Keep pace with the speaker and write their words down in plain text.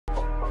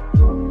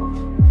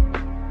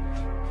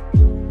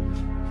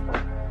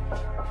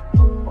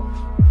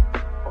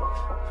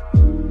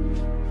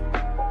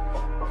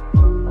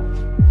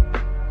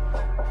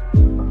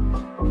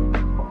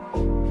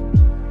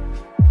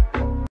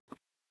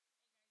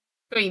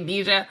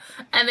Queendija.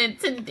 And in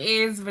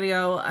today's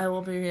video, I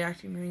will be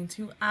reacting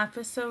to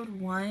episode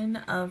 1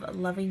 of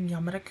Loving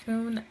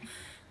Yamada-kun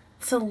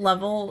to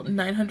level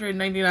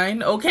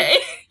 999. Okay.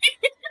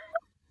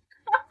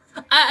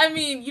 I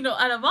mean,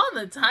 out of all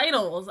the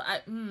titles,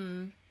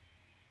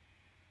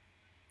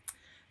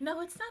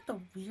 no, it's not the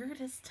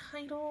weirdest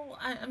title.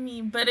 I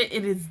mean, but it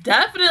is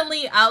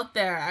definitely out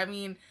there. I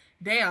mean,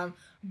 damn.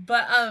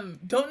 But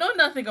don't know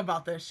nothing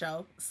about this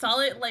show. Saw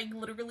it like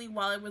literally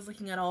while I was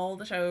looking at all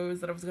the shows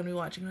that I was gonna be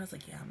watching, and I was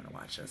like, yeah, I'm gonna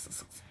watch this. This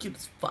looks cute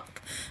as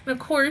fuck. And of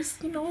course,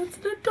 it's an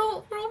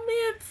adult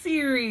romance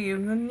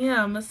series, and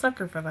yeah, I'm a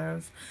sucker for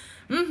those.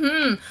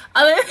 Mm-hmm.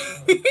 Other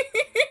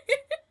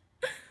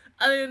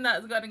other than that,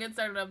 let's go ahead and get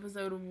started with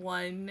episode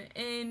 1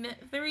 in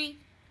 3,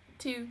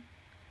 2,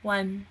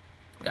 1,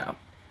 go.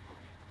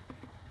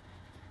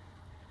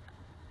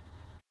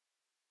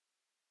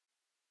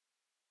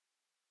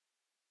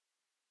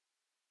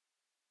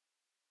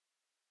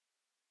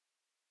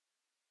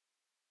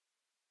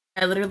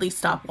 I literally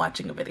stopped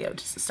watching a video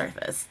just to start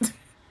this.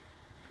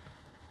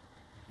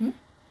 Hmm?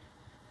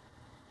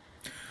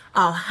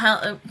 Oh,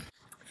 hell.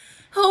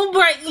 Oh,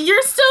 Bright,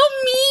 you're so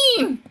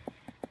mean!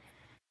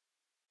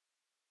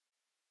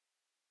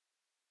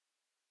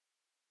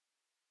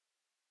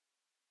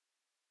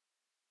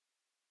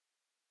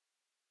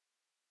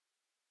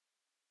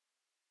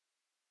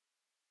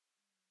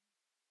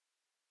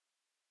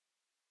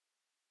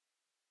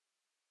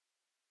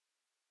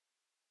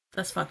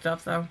 That's fucked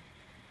up, though.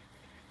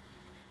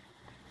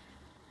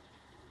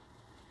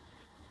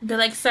 Be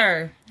like,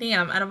 sir,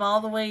 damn, out of all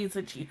the ways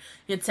that you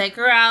take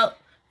her out,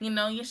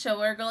 you show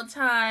her a good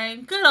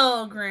time, good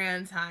old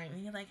grand time.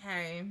 And you're like,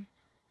 hey,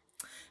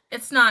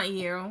 it's not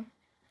you,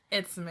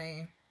 it's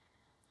me.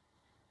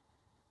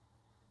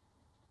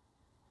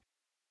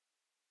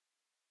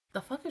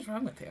 The fuck is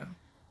wrong with you?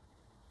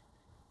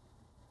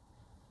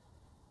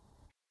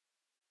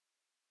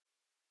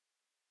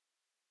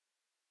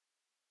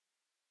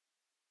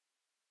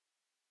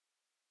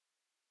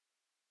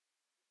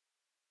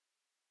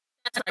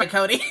 That's right,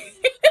 Cody.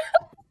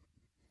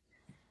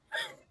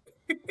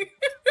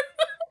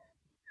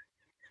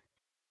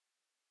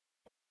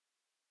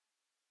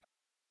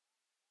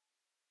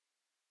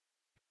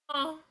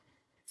 Oh.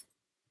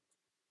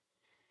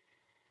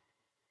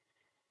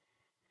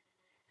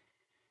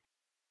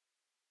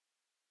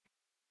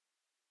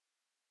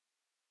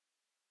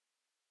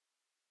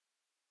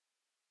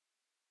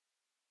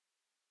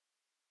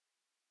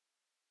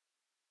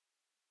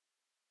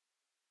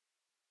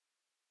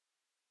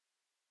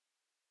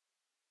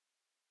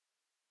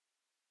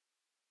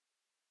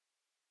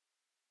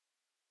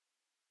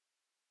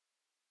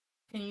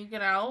 Can you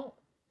get out?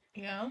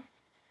 Yeah,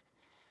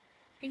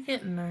 you're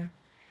getting there.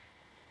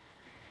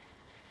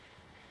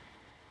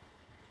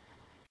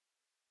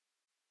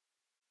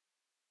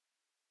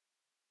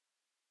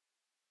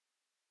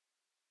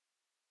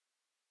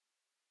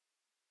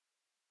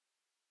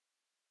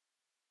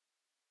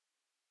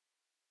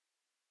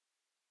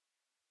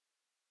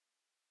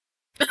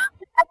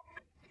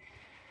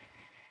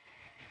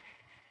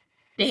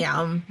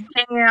 Damn.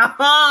 Damn.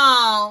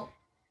 Oh.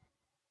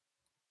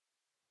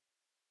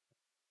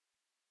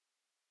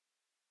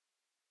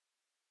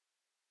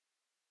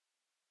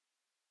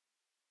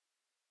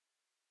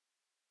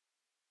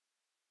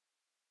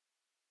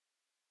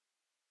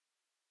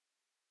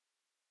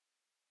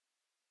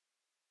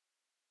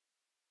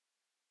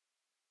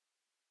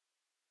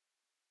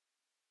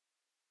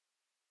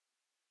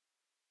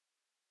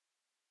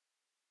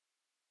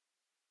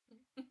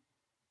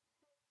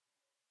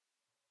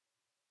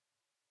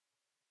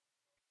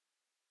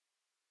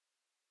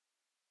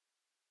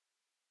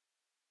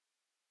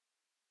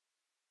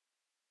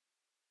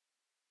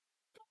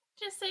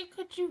 Just say,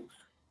 could you,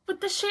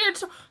 with the shared,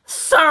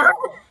 sir?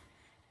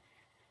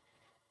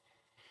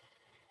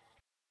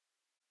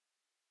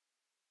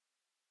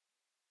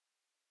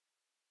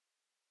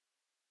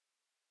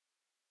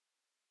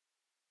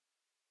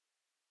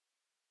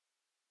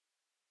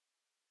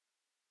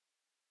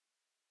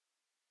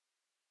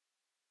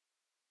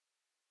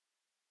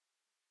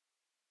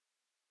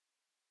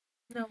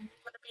 No, I'm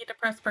gonna be a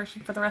depressed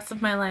person for the rest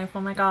of my life.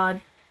 Oh my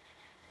god.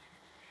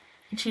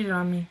 He cheated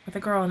on me with a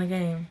girl in a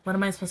game. What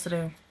am I supposed to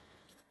do?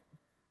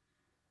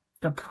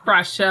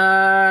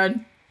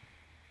 Depression.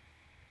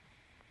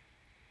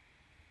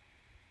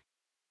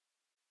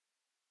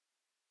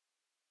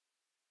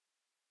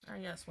 Oh,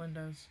 yes,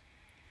 Windows.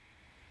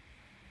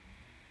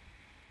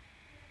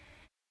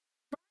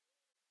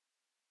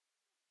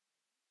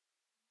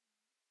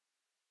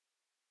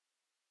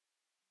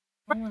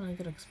 When I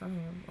get exposed,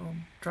 I'll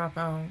drop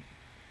out.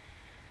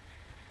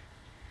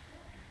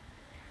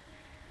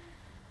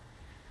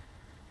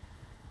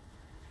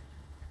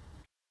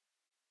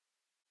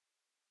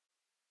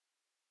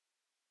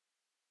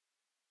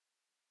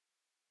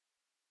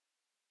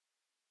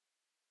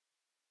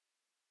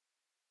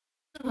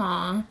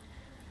 Aw.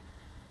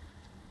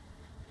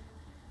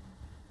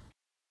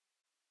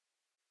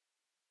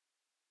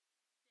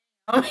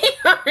 Are we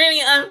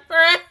already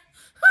unfriend?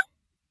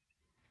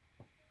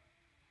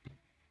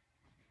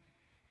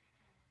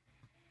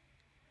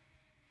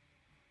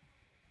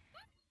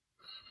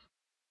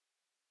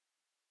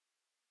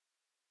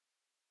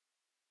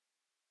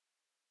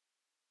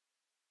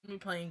 Me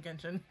playing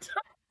Genshin.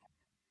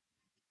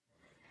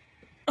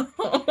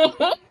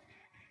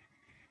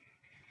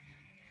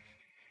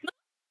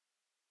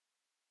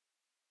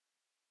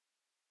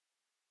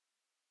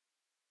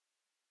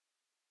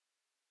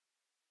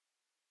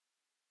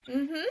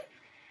 Mhm.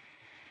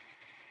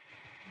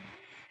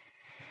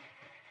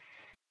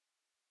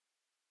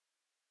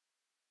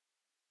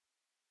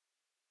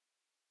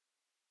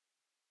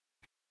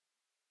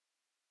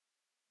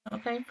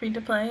 Okay, free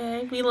to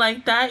play. We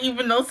like that,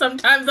 even though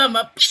sometimes I'm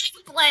a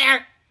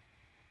player.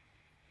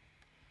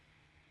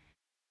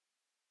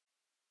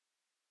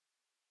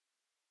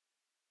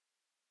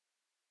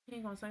 You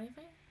ain't gonna say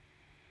anything?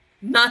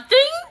 Nothing?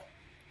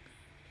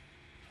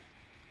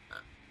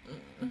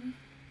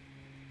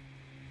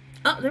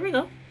 Oh, there we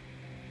go.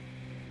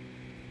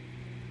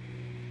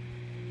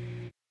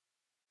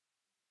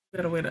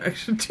 Gotta wait an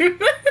extra 2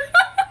 minutes.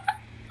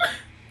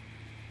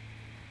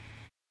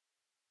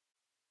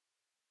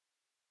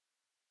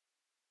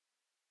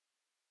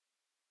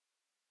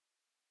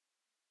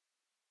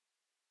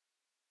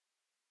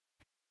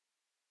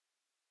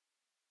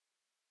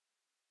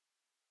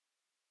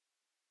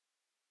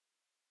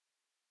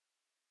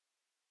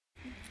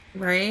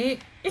 Right?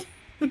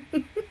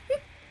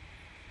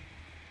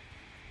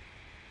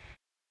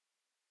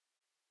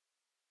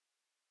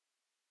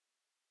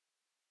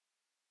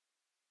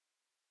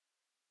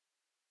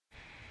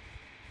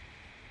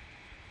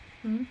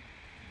 Hmm.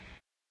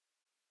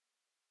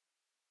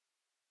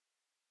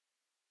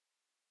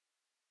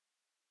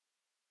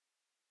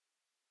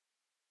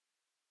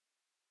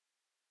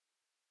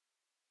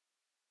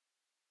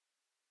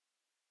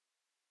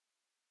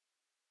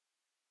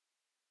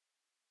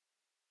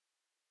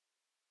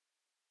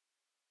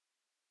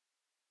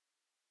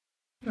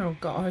 Oh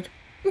God.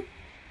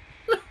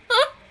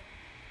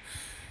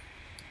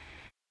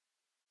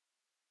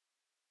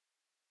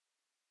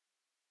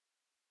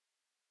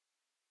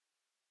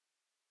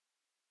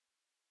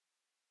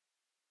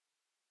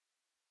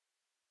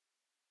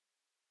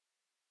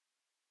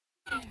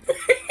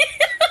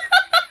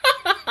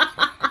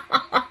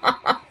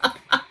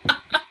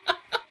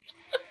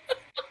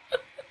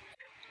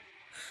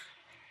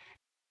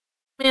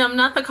 Ma'am,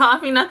 not the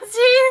coffee, not the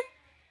tea.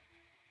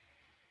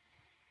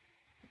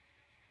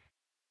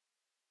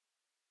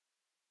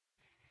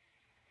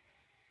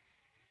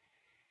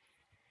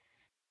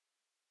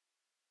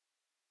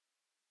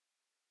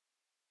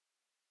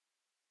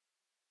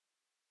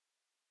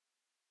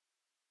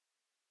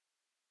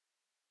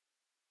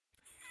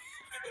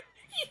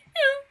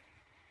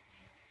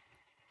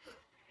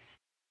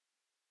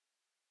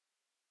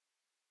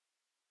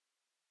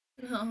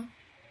 No.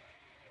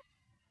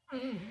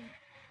 Mm.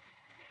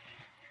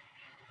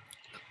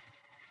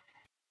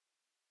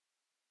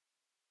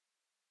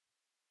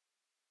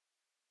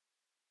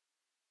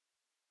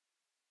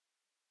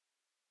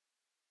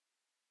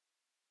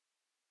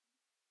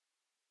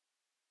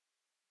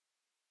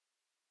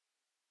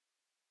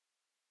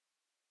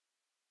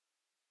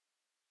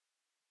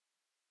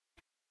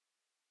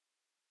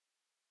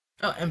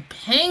 Oh, and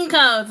pin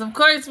codes. Of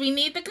course, we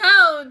need the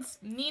codes.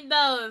 Need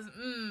those.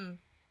 Mm.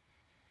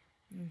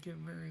 You get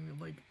very,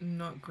 like,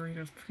 not great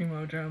as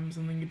primo gems,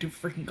 and then you do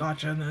freaking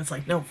gotcha, and then it's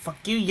like, no,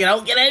 fuck you, you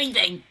don't get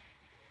anything.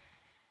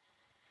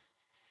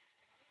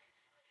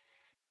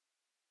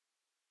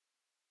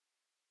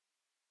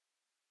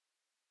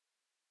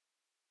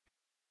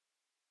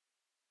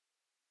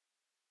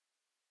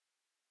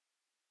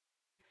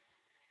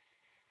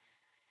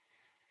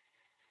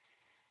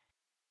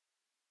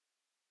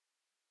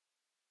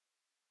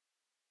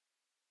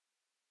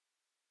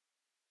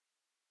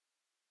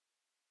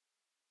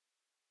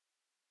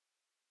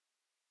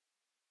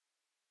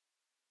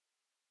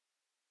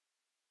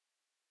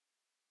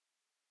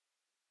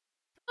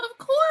 Of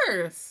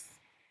course.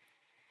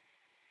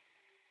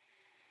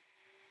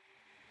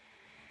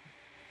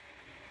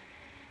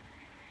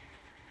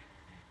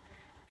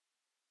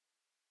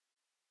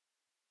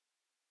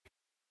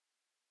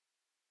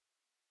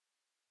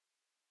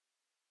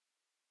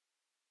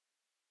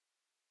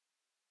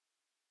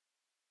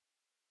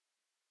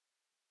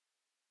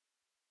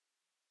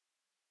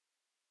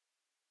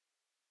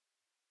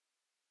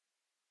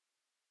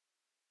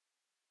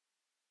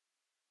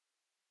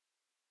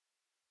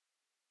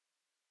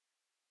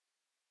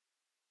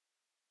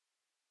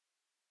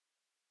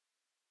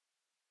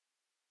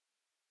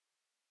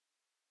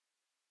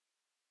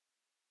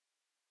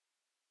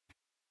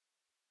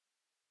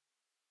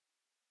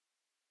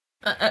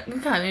 I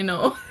kind of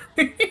know.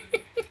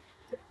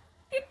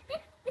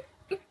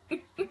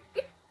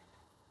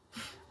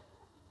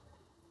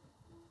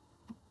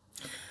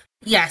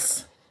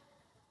 Yes.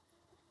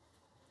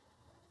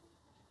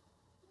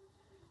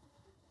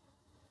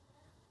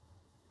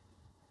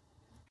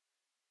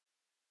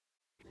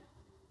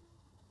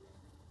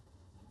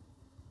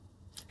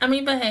 I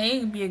mean, but hey,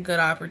 it'd be a good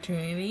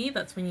opportunity.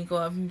 That's when you go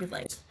up and be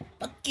like,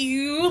 fuck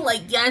you.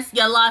 Like, yes,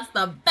 you lost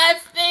the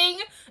best thing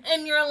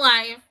in your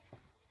life.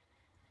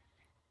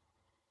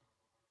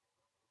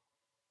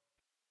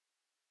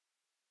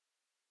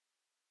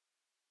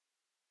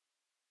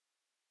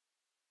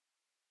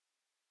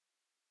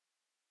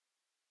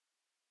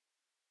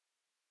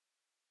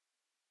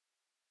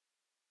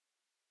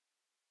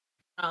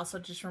 Also,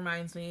 just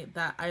reminds me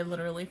that I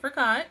literally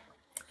forgot.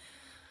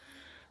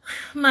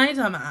 My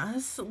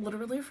dumbass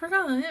literally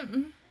forgot.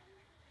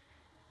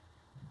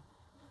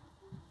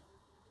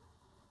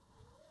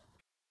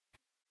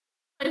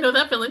 I know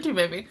that feeling too,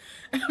 baby.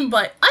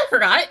 But I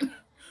forgot.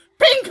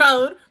 Pin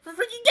code for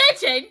freaking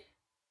Genshin.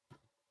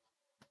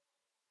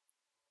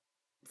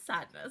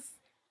 Sadness.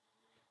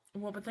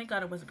 Well, but thank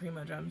God it wasn't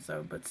Primo Gem,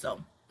 so, but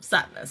still,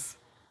 sadness.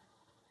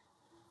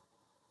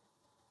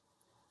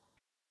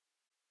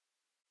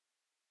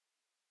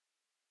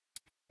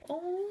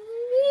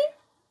 Oh.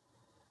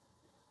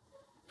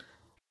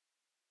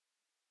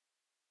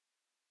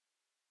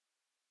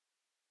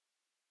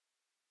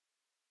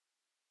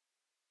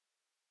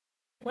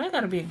 Why I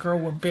gotta be a girl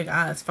with big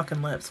eyes,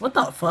 fucking lips? What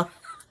the fuck?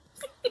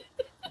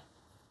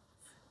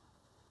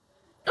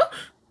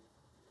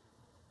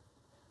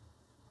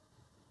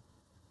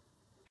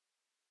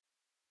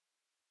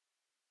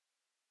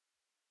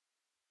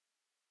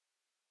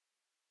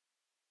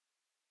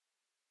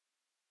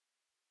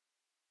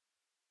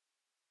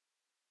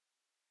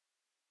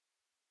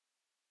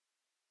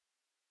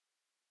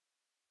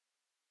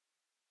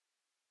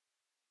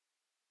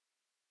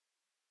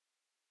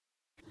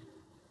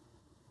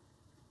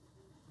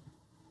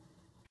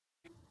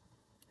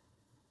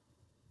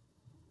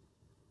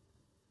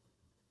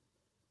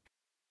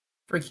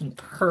 Freaking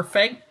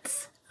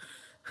perfect.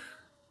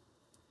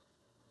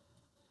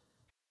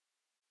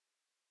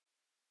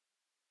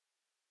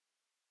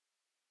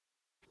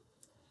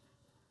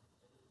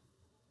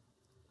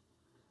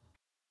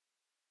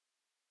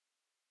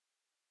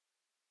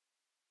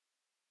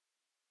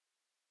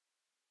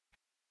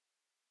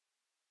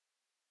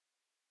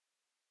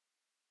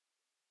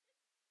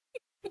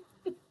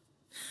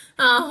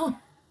 Oh.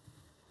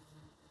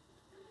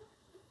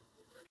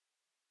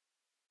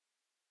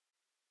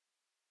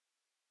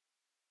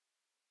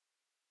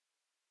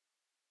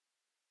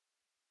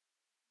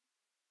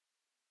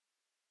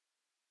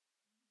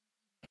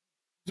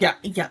 Yeah,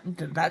 yeah,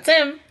 that's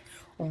him.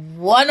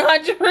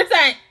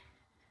 100%.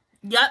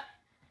 Yep.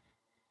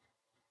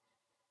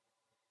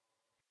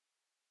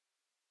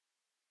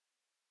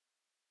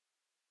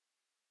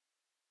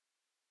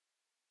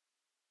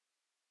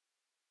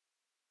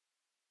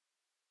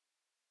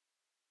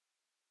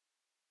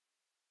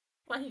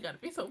 Why he gotta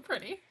be so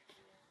pretty?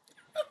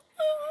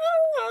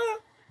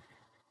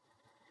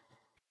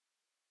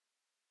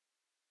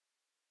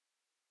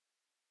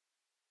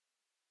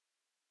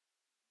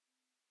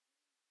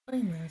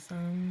 Playing this,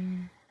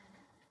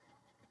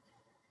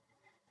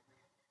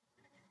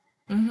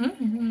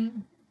 Mm-hmm.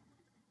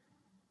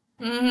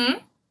 Mm-hmm.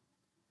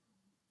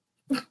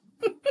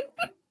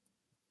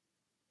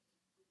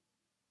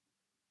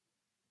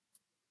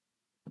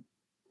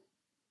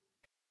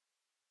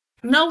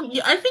 No,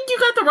 I think you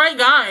got the right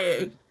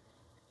guy.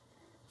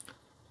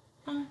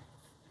 Oh.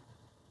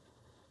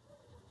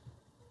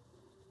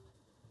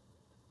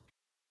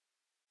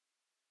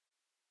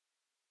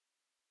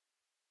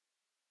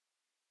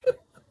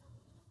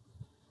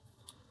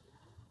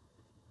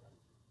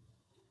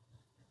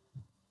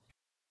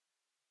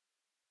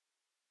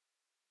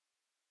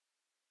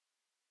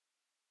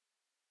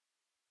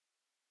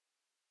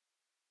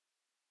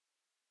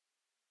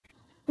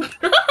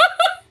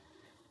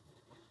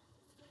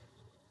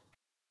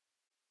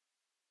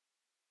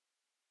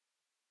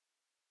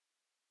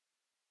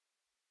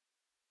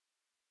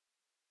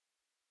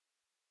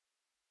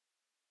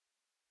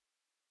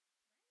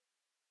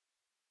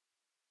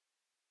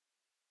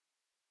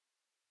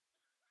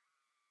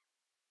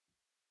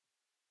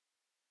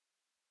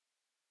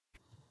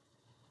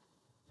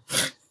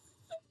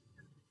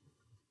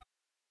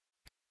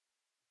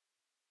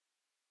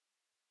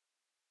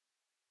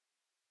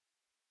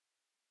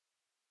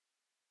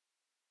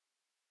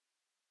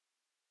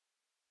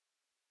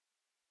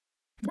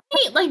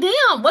 Wait, like,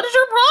 damn, what is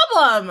your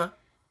problem?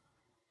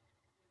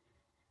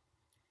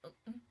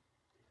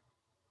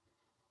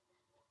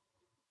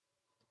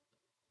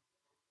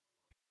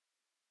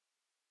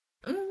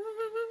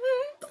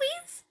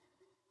 Please?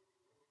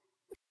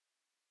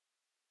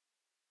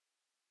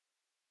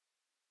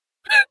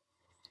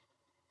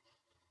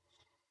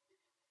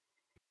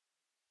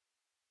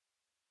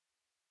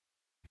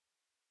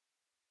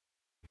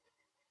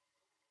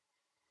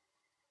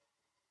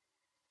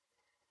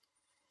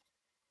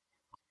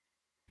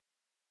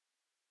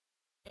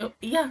 Oh,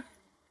 yeah.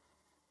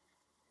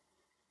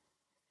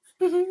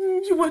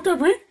 You want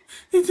that, right?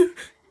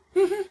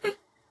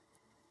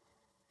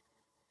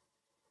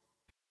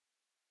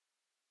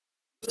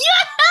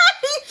 Yeah,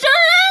 he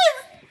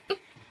sure is.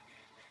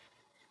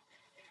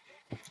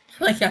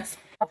 Like, yes.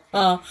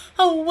 A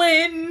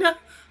win. Ha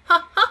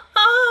ha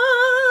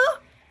ha.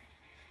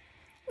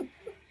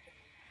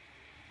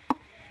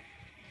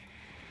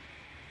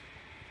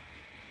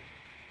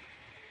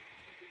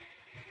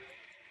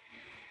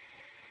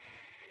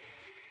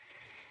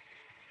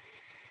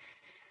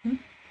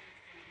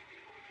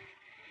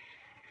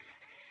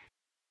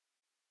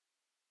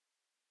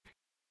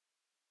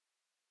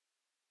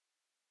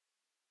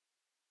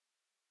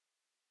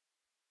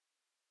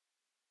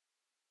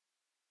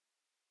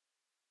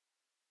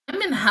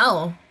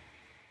 hell?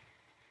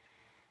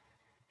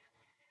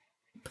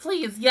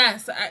 Please,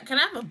 yes. Can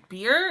I have a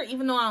beer,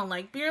 even though I don't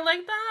like beer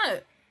like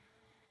that?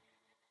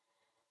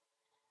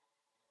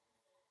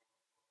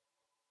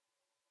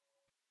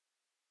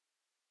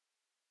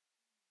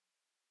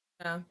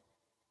 Yeah.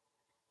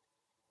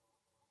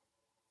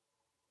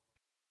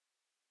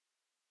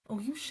 Oh,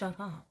 you shut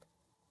up.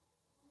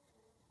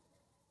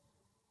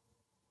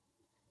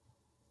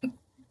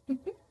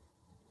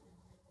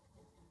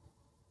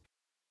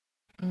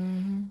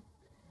 Hmm.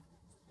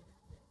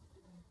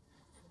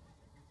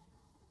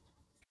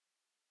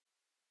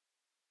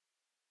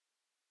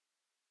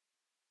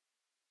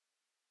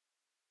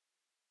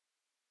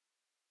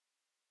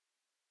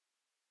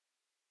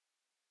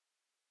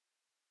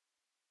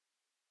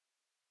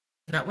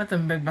 Not with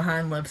them big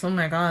behind lips. Oh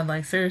my god,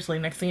 like seriously,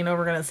 next thing you know,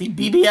 we're gonna see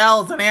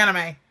BBLs in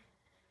anime.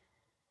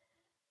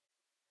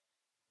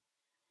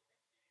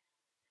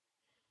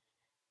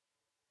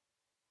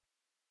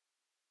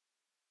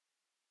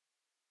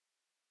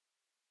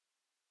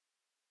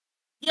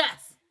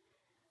 Yes.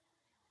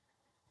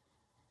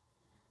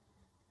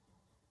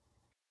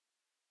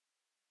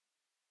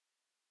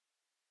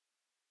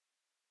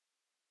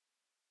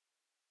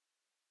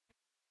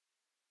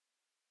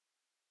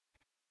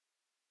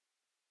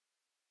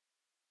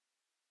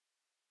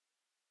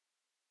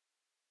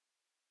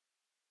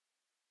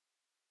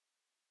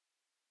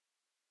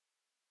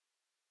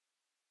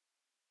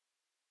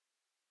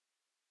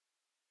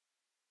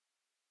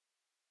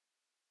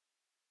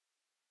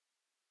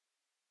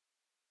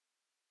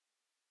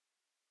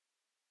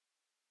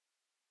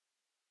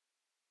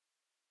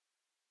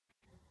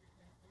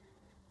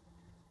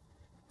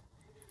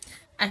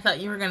 I thought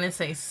you were gonna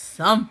say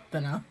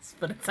something else,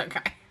 but it's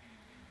okay.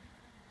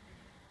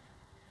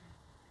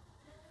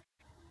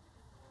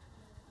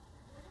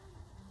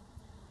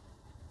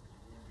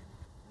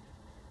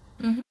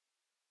 Hmm.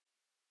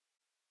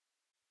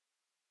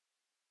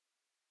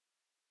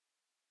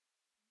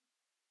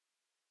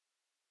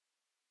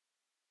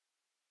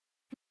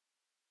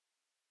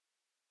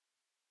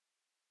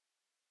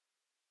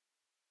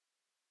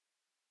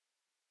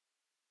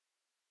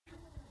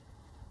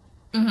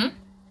 Hmm.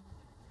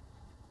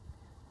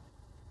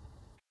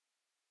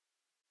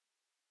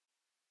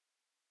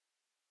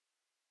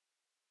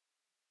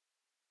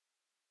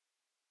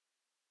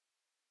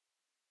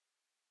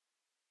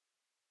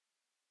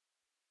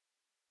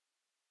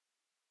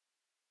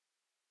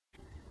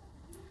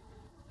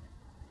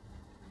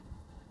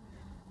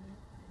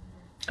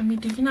 I mean,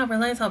 do you not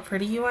realize how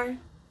pretty you are,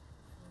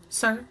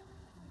 sir?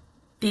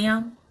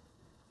 Damn.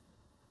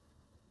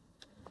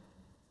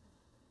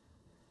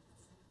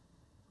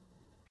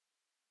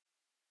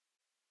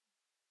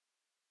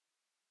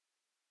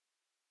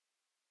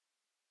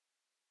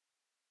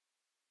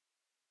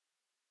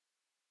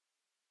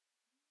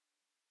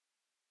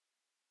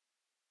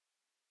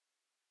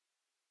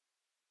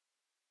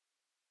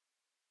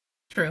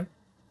 True.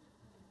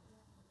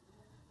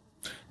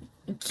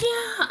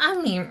 Yeah,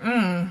 I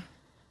mean,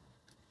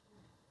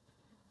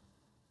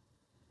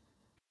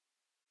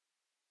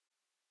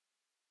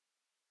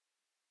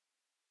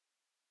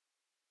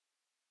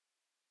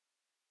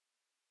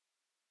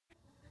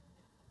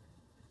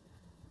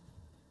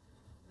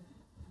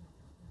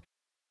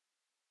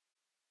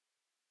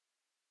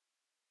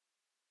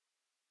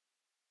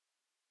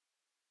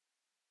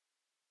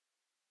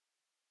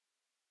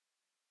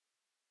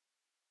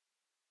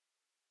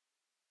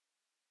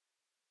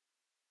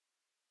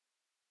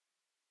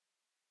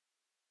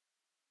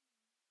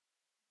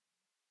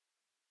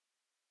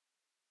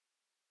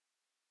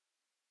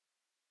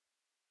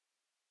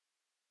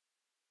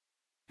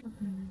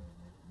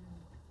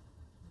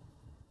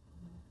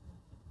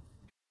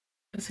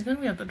 is he gonna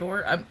be at the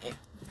door?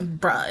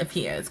 Bruh, if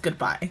he is,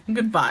 goodbye.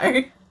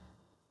 Goodbye.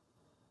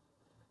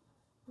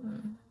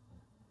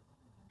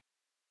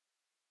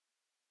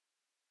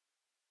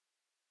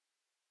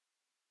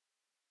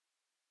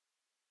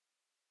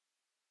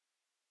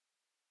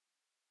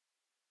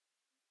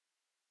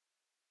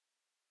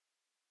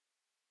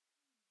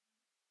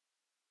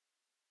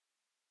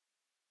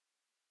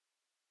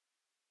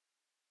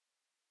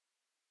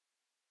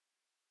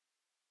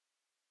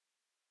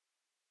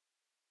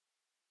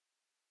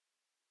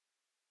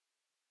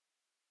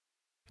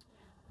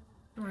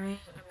 Right? I mean,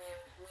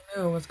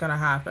 we knew it was gonna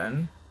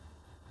happen.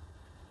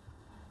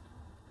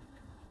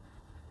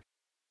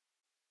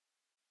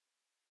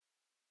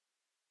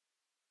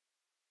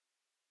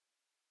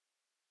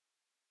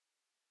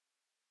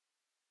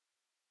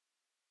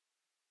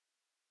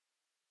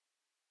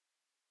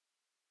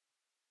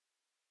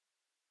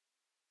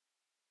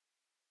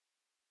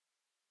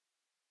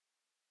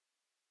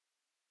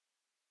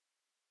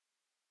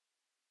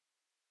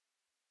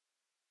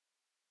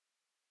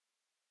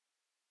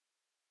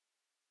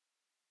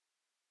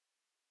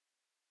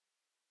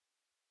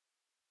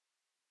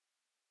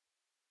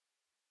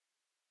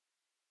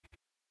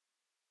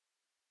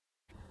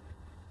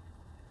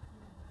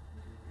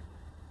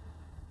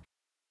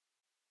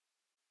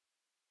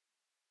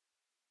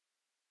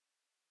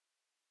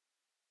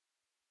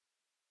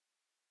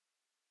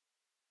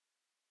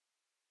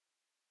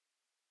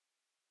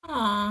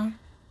 Aw.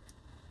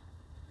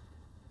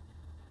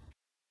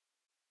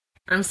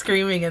 I'm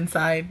screaming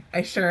inside.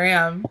 I sure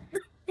am.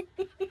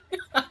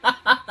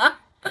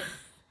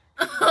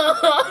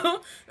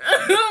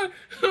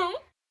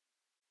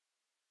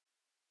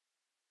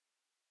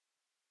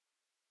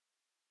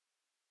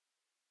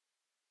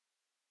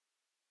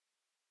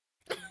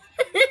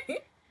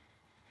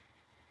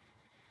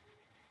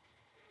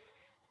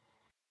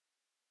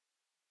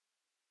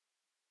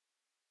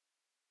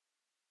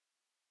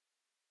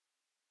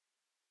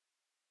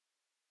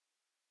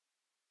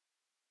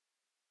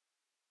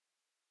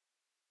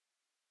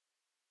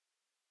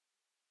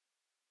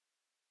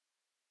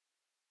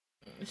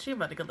 She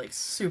about to get like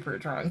super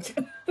drunk.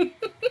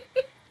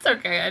 It's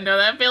okay. I know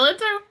that feeling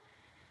too.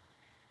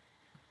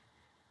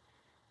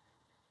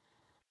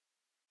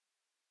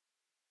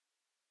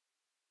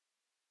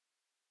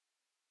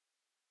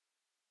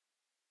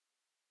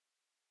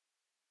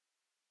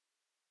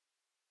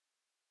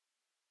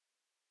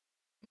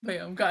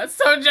 Bam, got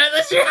so jet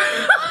this year.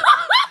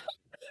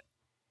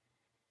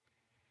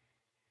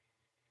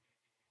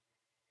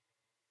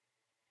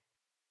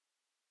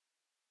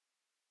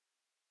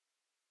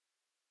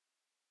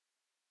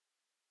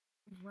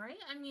 Right?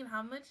 I mean,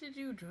 how much did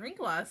you drink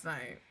last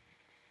night?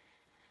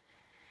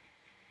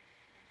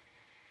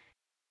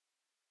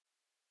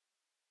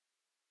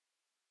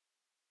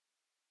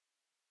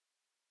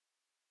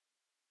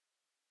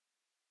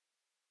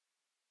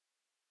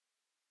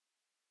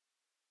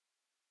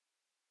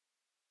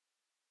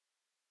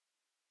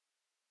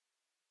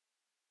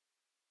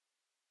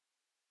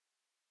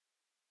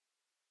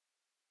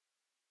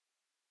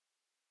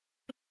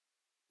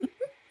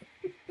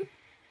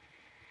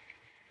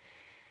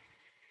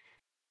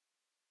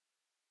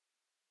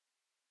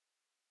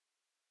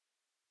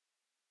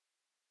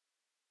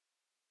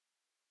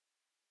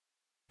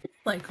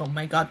 Like, oh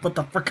my god, what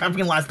the frick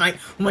happened last night?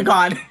 Oh my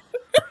god.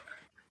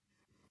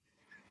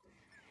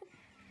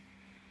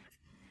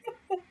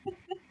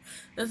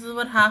 This is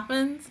what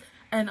happens,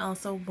 and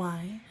also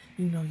why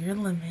you know your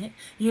limit.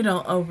 You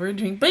don't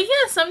overdrink. But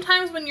yeah,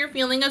 sometimes when you're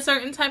feeling a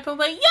certain type of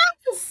way,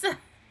 yes,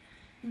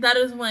 that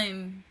is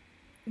when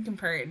you can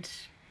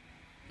purge.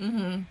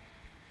 Mm-hmm.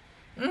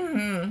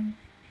 Mm-hmm.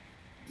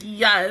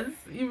 Yes.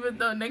 Even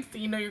though next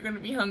thing you know you're gonna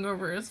be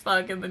hungover as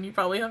fuck, and then you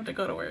probably have to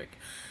go to work.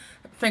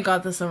 Thank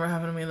God this never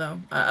happened to me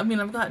though. I mean,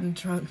 I've gotten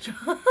drunk.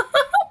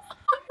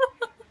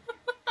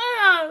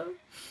 I have.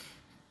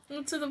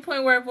 To the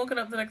point where I've woken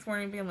up the next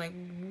morning being like,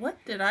 what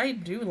did I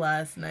do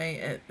last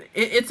night?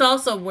 It's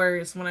also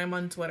worse when I'm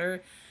on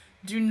Twitter.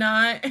 Do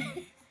not,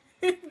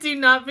 do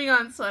not be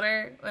on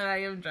Twitter when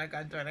I am drunk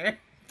on Twitter.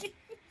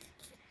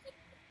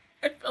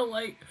 I feel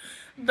like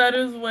that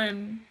is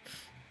when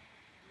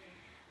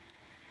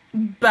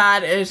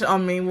bad-ish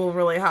on me will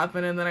really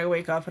happen, and then I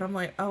wake up and I'm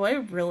like, oh, I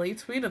really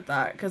tweeted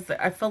that because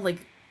I felt like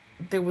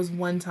there was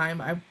one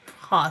time I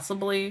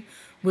possibly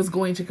was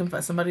going to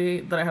confess somebody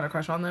that I had a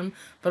crush on them,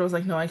 but I was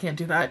like, no, I can't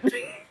do that.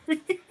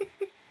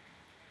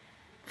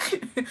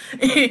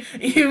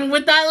 Even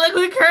with that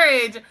liquid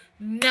courage,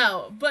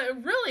 no.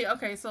 But really,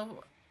 okay,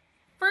 so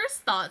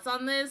first thoughts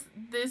on this.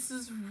 This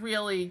is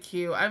really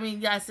cute. I mean,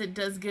 yes, it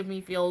does give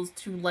me feels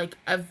to like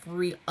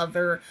every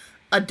other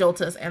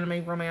adultist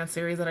anime romance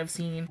series that I've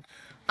seen.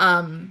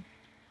 Um,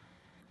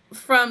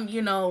 from,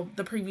 you know,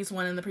 the previous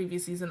one in the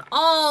previous season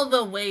all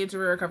the way to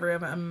Recovery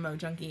of an MMO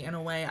Junkie in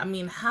a way. I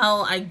mean,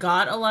 hell, I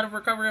got a lot of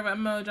Recovery of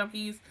MMO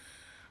Junkies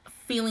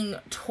feeling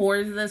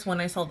towards this when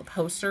I saw the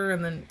poster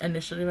and then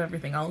initiative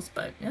everything else,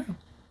 but yeah.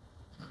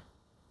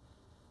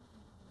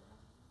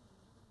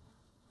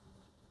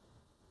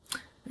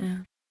 Yeah.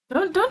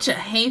 Don't you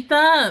hate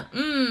that?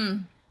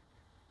 Mm.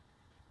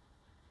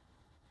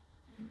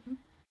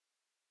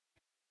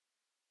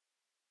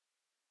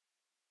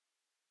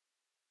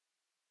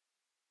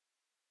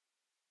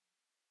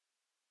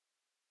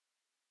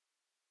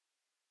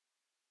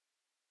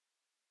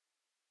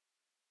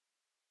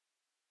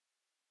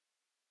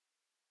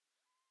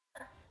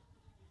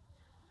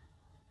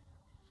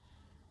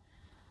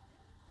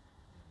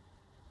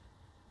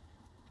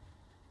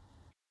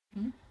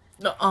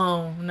 No,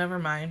 oh, never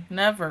mind.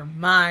 Never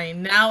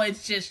mind. Now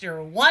it's just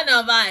you're one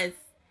of us.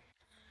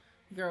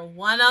 You're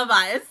one of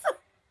us.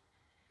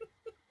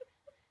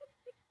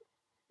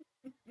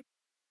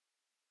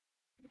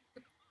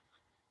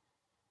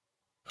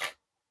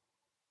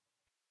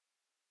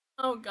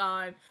 Oh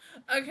god.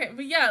 Okay,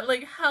 but yeah,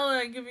 like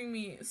hella giving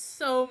me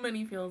so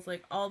many feels,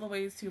 like all the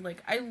ways to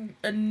like I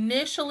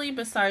initially,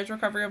 besides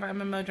Recovery of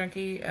MMO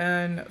Junkie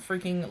and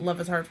freaking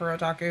Love is Hard for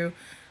Otaku,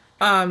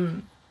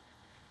 um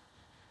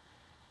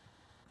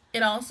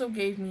it also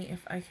gave me,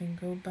 if I can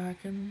go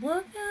back and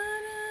look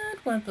at it,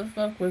 what the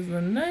fuck was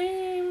the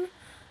name?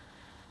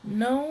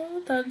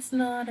 No, that's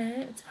not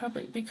it. It's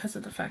probably because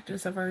of the fact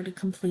is I've already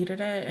completed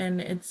it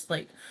and it's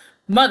like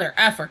mother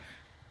effer.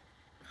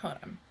 Hold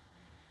on.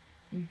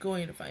 I'm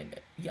going to find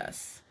it.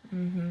 Yes.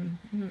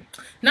 Mm-hmm.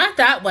 Not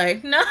that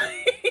way. No.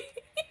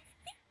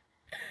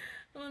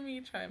 Let me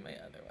try my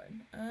other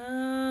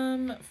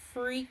one.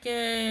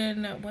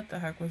 Freaking. What the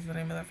heck was the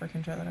name of that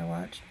freaking show that I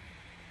watched?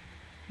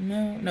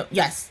 No.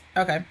 Yes.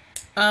 Okay.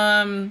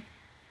 And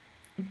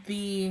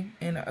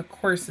of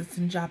course it's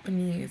in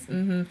Japanese.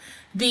 The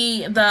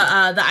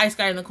ice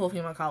guy and the cool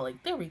female colleague.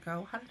 There we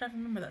go. How did I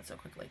remember that so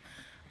quickly?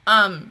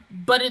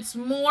 But it's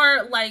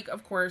more like,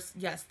 of course,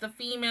 yes, the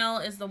female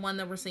is the one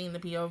that we're seeing the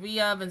POV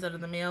of instead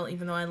of the male,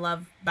 even though I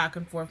love back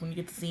and forth when you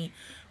get to see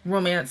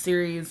romance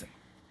series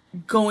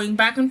going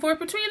back and forth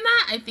between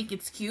that. I think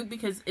it's cute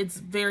because it's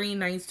very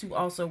nice to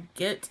also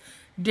get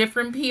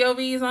different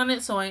POVs on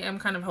it. So I am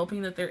kind of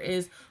hoping that there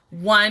is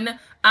one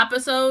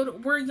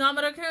episode where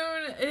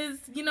Yamada-kun is,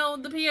 you know,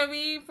 the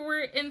POV, for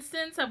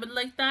instance. I would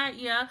like that.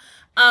 Yeah.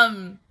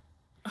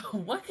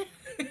 What can,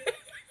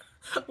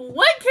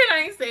 what can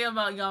I say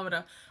about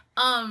Yamada?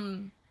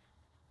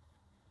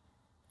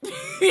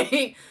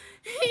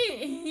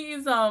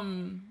 He's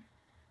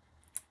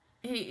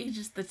he's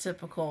just the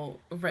typical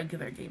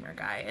regular gamer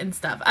guy and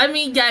stuff. I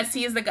mean, yes,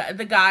 he is the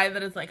guy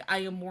that is like, I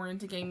am more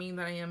into gaming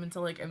than I am into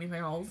like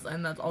anything else,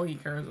 and that's all he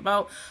cares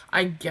about.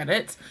 I get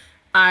it.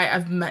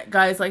 I've met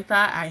guys like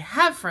that. I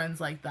have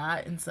friends like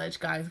that and such,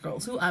 guys,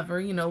 girls, whoever.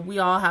 You know, we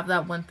all have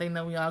that one thing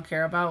that we all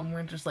care about, and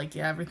we're just like,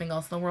 yeah, everything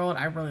else in the world,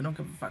 I really don't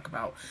give a fuck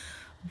about.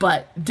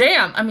 But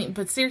damn, I mean,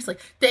 but seriously,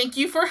 thank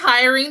you for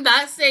hiring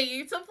that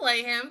Seiyu to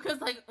play him, because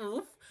like,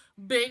 oof,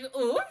 big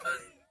oof.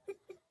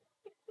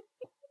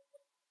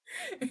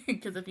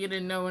 Because if you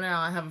didn't know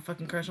now, I have a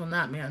fucking crush on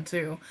that man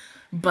too.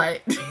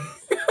 But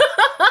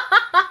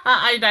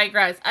I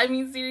digress. I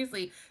mean,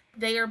 seriously,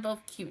 they are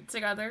both cute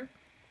together.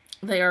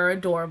 They are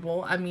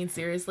adorable. I mean,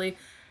 seriously.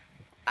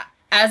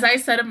 As I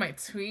said in my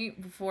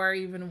tweet before I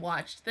even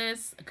watched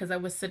this, because I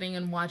was sitting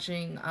and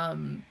watching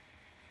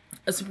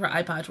a Super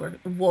iPod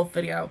Wolf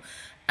video,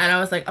 and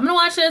I was like, I'm gonna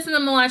watch this, and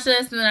then I'm gonna watch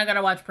this, and then I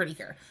gotta watch Pretty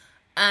Cure.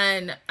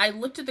 And I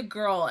looked at the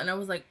girl, and I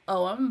was like,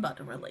 oh, I'm about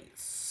to relate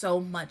so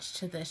much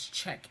to this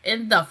chick.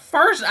 In the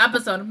first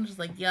episode, I'm just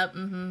like, yep,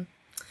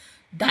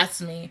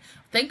 that's me.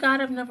 Thank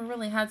God I've never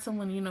really had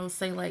someone, you know,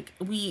 say like,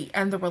 we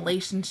end the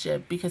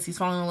relationship because he's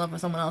falling in love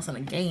with someone else in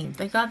a game.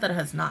 Thank God that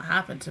has not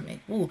happened to me.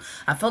 Ooh,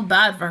 I feel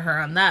bad for her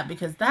on that,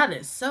 because that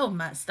is so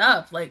messed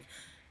up. Like,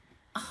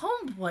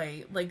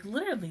 homeboy, like,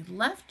 literally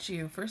left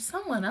you for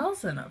someone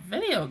else in a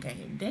video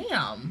game.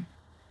 Damn.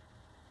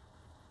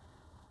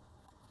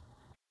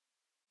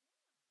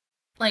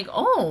 Like,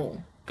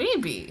 oh,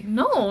 baby,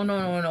 no.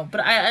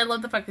 But I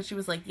love the fact that she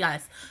was like,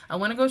 yes, I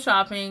want to go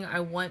shopping. I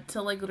want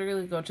to like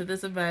literally go to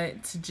this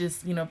event to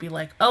just, you know, be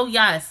like, oh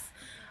yes,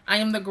 I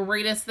am the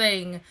greatest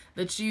thing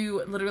that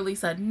you literally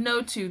said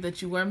no to,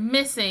 that you were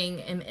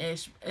missing, and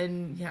ish.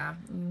 And yeah,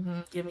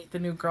 you meet the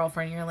new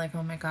girlfriend. You're like,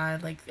 oh my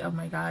God, like, oh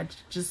my God,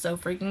 just so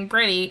freaking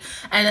pretty.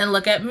 And then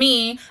look at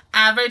me,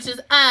 average as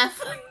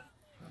F.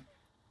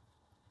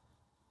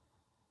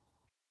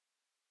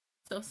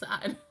 So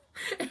sad.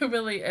 It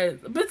really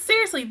is. But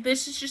seriously,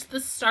 this is just the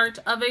start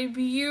of a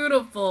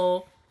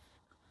beautiful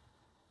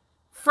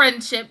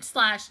friendship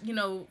slash, you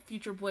know,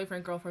 future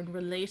boyfriend girlfriend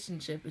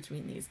relationship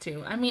between these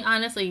two. I mean,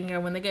 honestly, you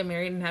know, when they get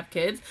married and have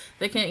kids,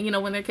 they can, you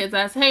know, when their kids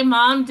ask, hey,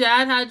 mom,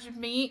 dad, how'd you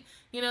meet?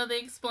 You know, they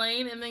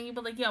explain, and then you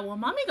be like, yeah, well,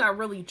 mommy got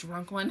really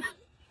drunk one.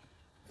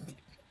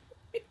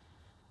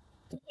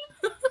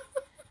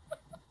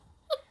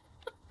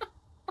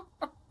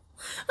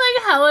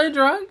 Like, hella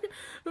drunk.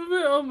 But,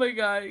 oh my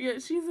God. Yeah,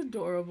 she's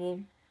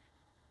adorable.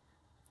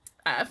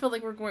 I feel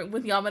like we're going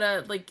with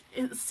Yamada, like,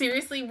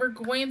 seriously, we're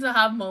going to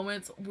have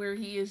moments where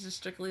he is just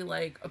strictly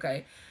like,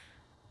 okay,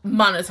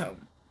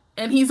 monotone.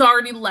 And he's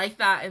already like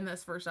that in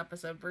this first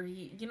episode, where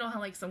he, you know how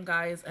like some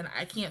guys, and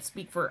I can't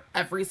speak for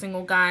every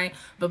single guy,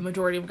 but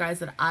majority of guys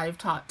that I've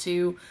talked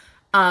to,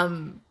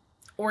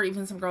 or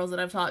even some girls that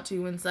I've talked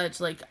to and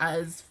such, like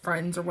as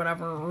friends or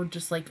whatever, or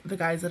just like the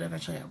guys that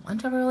eventually I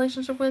want to have a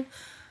relationship with,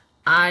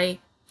 I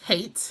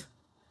hate,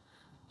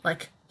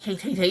 like,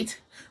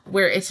 hate,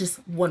 where it's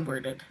just one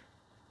worded.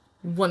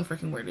 One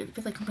freaking word.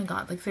 It's like, oh my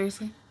God, like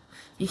seriously?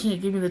 You can't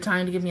give me the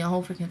time to give me a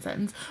whole freaking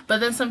sentence. But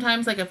then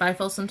sometimes, like, if I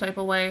feel some type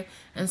of way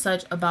and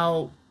such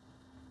about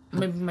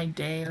maybe my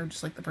day or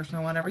just like the person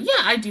or whatever,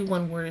 yeah, I do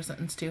one word a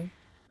sentence too.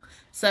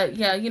 So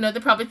yeah, you know, they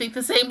probably think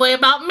the same way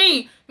about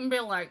me and be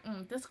like,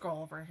 this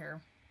girl over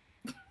here.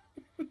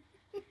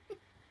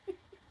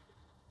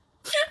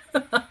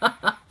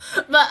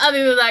 But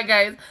other than that,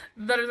 guys,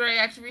 that is my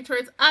reaction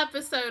towards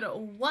episode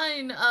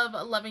 1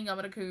 of Loving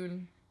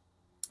Yamada-kun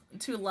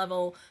to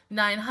level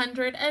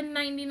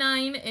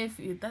 999. If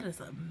you, that is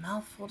a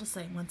mouthful to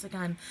say once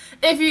again.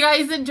 If you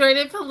guys enjoyed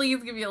it,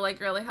 please give me a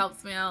like. It really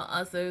helps me out.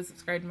 Also,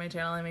 subscribe to my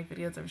channel. I make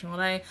videos every single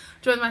day.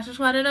 Join the Master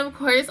Squad, and of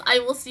course, I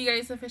will see you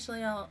guys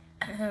officially out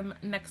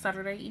next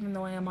Saturday, even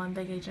though I am on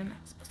vacation.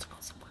 I'm supposed to go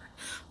somewhere,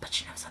 but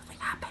you know, something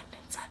happened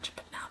and such.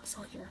 But now I'm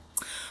still here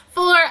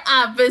for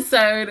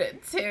episode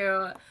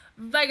 2.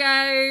 Bye,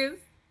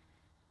 guys.